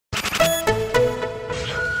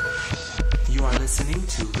listening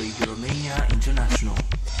to Radio Romania International.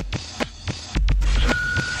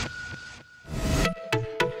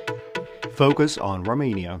 Focus on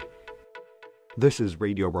Romania. This is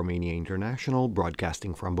Radio Romania International,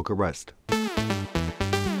 broadcasting from Bucharest.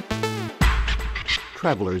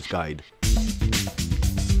 Traveler's Guide.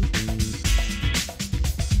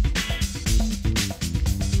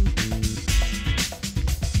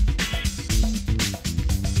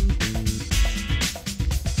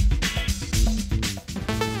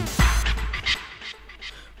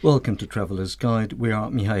 Welcome to Traveler's Guide. We are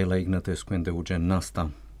Mihaela Ignatescu and Eugen Nasta.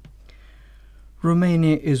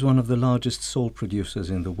 Romania is one of the largest salt producers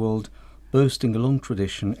in the world, boasting a long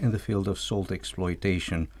tradition in the field of salt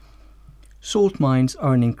exploitation. Salt mines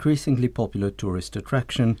are an increasingly popular tourist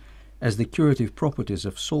attraction, as the curative properties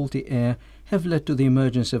of salty air have led to the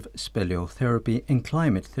emergence of speleotherapy and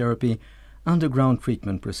climate therapy, underground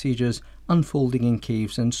treatment procedures unfolding in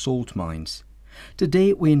caves and salt mines.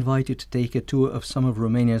 Today we invite you to take a tour of some of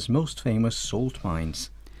Romania's most famous salt mines.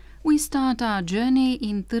 We start our journey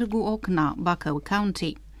in Târgu Ocna, Bacău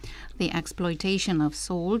County. The exploitation of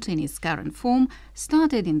salt in its current form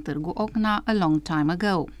started in Târgu Ocna a long time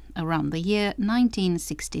ago, around the year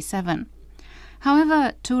 1967.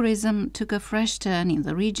 However, tourism took a fresh turn in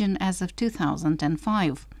the region as of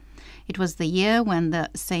 2005. It was the year when the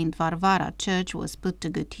St. Varvara church was put to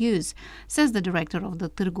good use, says the director of the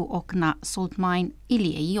Târgu Ocna salt mine,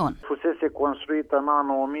 Ilie Ion.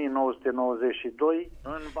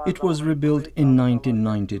 It was rebuilt in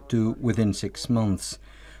 1992 within 6 months,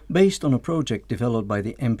 based on a project developed by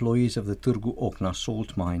the employees of the Târgu Ocna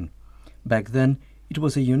salt mine. Back then, it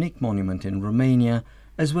was a unique monument in Romania,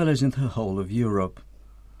 as well as in the whole of Europe.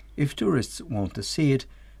 If tourists want to see it,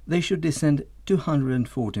 they should descend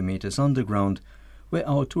 240 meters underground, where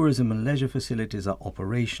our tourism and leisure facilities are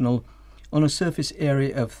operational, on a surface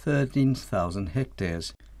area of 13,000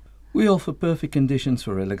 hectares. We offer perfect conditions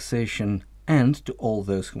for relaxation, and to all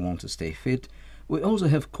those who want to stay fit, we also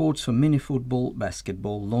have courts for mini football,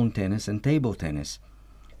 basketball, lawn tennis and table tennis.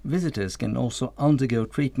 Visitors can also undergo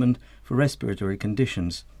treatment for respiratory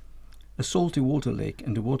conditions. A salty water lake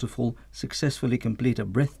and a waterfall successfully complete a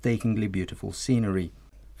breathtakingly beautiful scenery.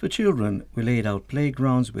 For children, we laid out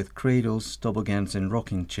playgrounds with cradles, toboggans and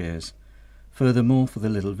rocking chairs. Furthermore, for the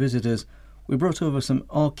little visitors, we brought over some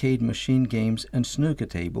arcade machine games and snooker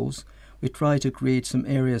tables. We tried to create some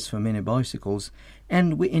areas for mini bicycles,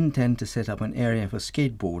 and we intend to set up an area for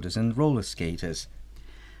skateboarders and roller skaters.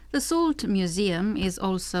 The Salt Museum is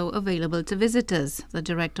also available to visitors, the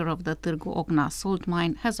director of the Târgu Ocna salt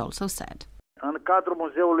mine has also said. În cadrul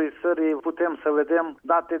Muzeului Țării putem să vedem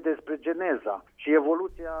date despre geneza și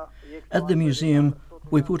evoluția. At the museum,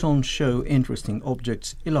 we put on show interesting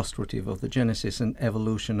objects illustrative of the genesis and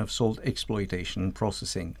evolution of salt exploitation and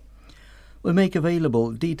processing. We make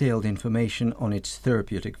available detailed information on its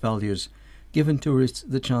therapeutic values, giving tourists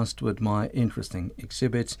the chance to admire interesting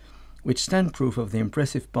exhibits which stand proof of the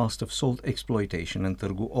impressive past of salt exploitation in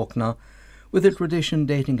Târgu Ocna, with a tradition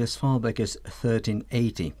dating as far back as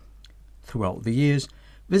 1380. Throughout the years,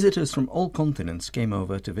 visitors from all continents came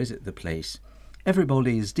over to visit the place.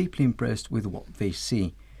 Everybody is deeply impressed with what they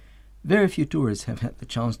see. Very few tourists have had the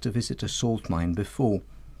chance to visit a salt mine before.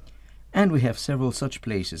 And we have several such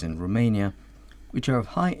places in Romania, which are of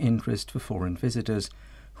high interest for foreign visitors,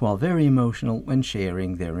 who are very emotional when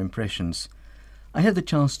sharing their impressions. I had the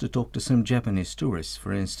chance to talk to some Japanese tourists,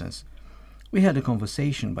 for instance. We had a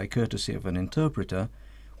conversation by courtesy of an interpreter,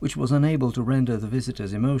 which was unable to render the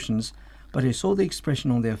visitors' emotions, but I saw the expression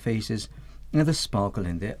on their faces and the sparkle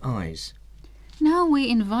in their eyes. Now we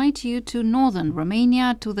invite you to northern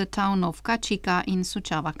Romania, to the town of Cacica in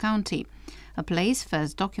Suceava County, a place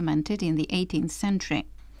first documented in the 18th century.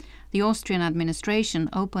 The Austrian administration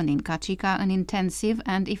opened in Cacica an intensive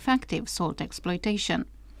and effective salt exploitation.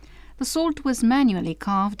 The salt was manually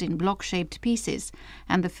carved in block-shaped pieces,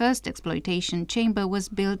 and the first exploitation chamber was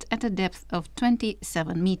built at a depth of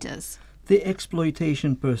 27 meters. The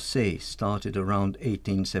exploitation per se started around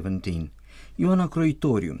 1817. Ioana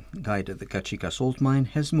Croitoriu, guide at the Cacica salt mine,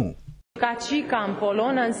 has more. Cacica în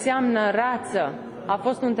polonă înseamnă rață. A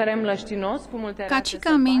fost un teren mlăștinos cu multe rațe.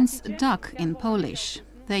 Cacica means duck in Polish.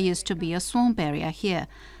 There used to be a swamp area here,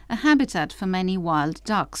 a habitat for many wild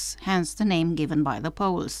ducks, hence the name given by the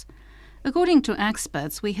Poles. According to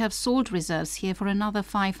experts, we have salt reserves here for another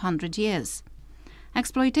 500 years.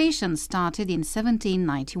 Exploitation started in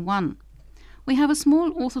 1791. We have a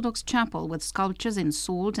small Orthodox chapel with sculptures in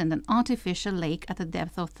salt and an artificial lake at a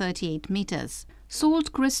depth of 38 meters.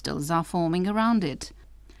 Salt crystals are forming around it.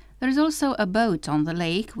 There is also a boat on the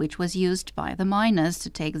lake which was used by the miners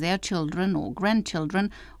to take their children or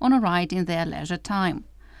grandchildren on a ride in their leisure time.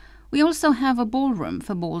 We also have a ballroom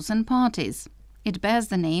for balls and parties. It bears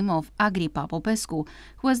the name of Agripa Popescu,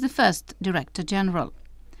 who was the first Director General.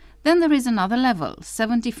 Then there is another level,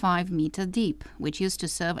 75 meter deep, which used to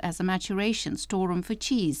serve as a maturation storeroom for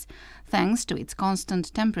cheese, thanks to its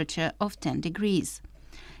constant temperature of 10 degrees.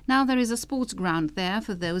 Now there is a sports ground there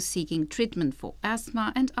for those seeking treatment for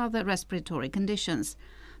asthma and other respiratory conditions.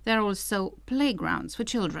 There are also playgrounds for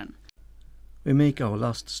children. We make our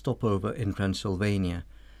last stopover in Transylvania.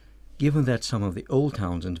 Given that some of the old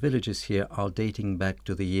towns and villages here are dating back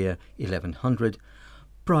to the year 1100,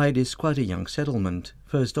 Pride is quite a young settlement,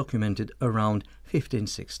 first documented around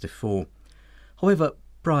 1564. However,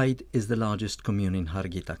 Pride is the largest commune in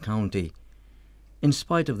Harghita County. In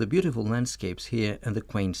spite of the beautiful landscapes here and the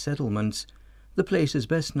quaint settlements, the place is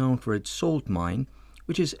best known for its salt mine,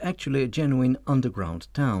 which is actually a genuine underground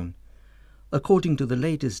town. According to the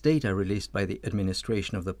latest data released by the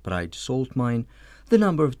administration of the Pride salt mine, the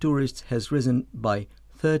number of tourists has risen by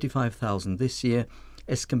 35,000 this year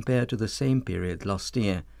as compared to the same period last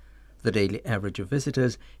year. The daily average of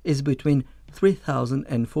visitors is between 3,000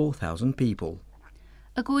 and 4,000 people.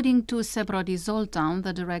 According to Sebrodi Zoltan,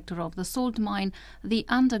 the director of the salt mine, the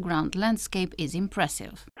underground landscape is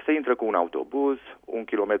impressive. Se intră cu un autobuz, 1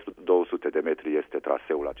 kilometru 200 de metri este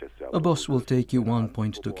traseul acestui autobuz. A bus will take you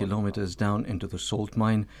 1.2 kilometers down into the salt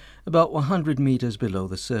mine, about 100 meters below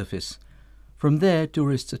the surface. From there,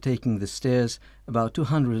 tourists are taking the stairs, about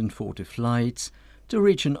 240 flights, to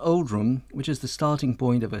reach an old room, which is the starting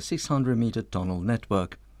point of a 600-meter tunnel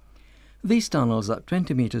network. These tunnels are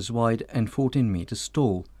 20 meters wide and 14 meters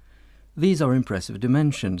tall. These are impressive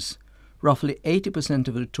dimensions. Roughly 80%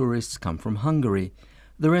 of the tourists come from Hungary.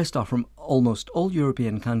 The rest are from almost all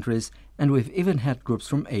European countries, and we've even had groups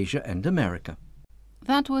from Asia and America.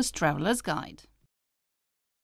 That was Traveller's Guide.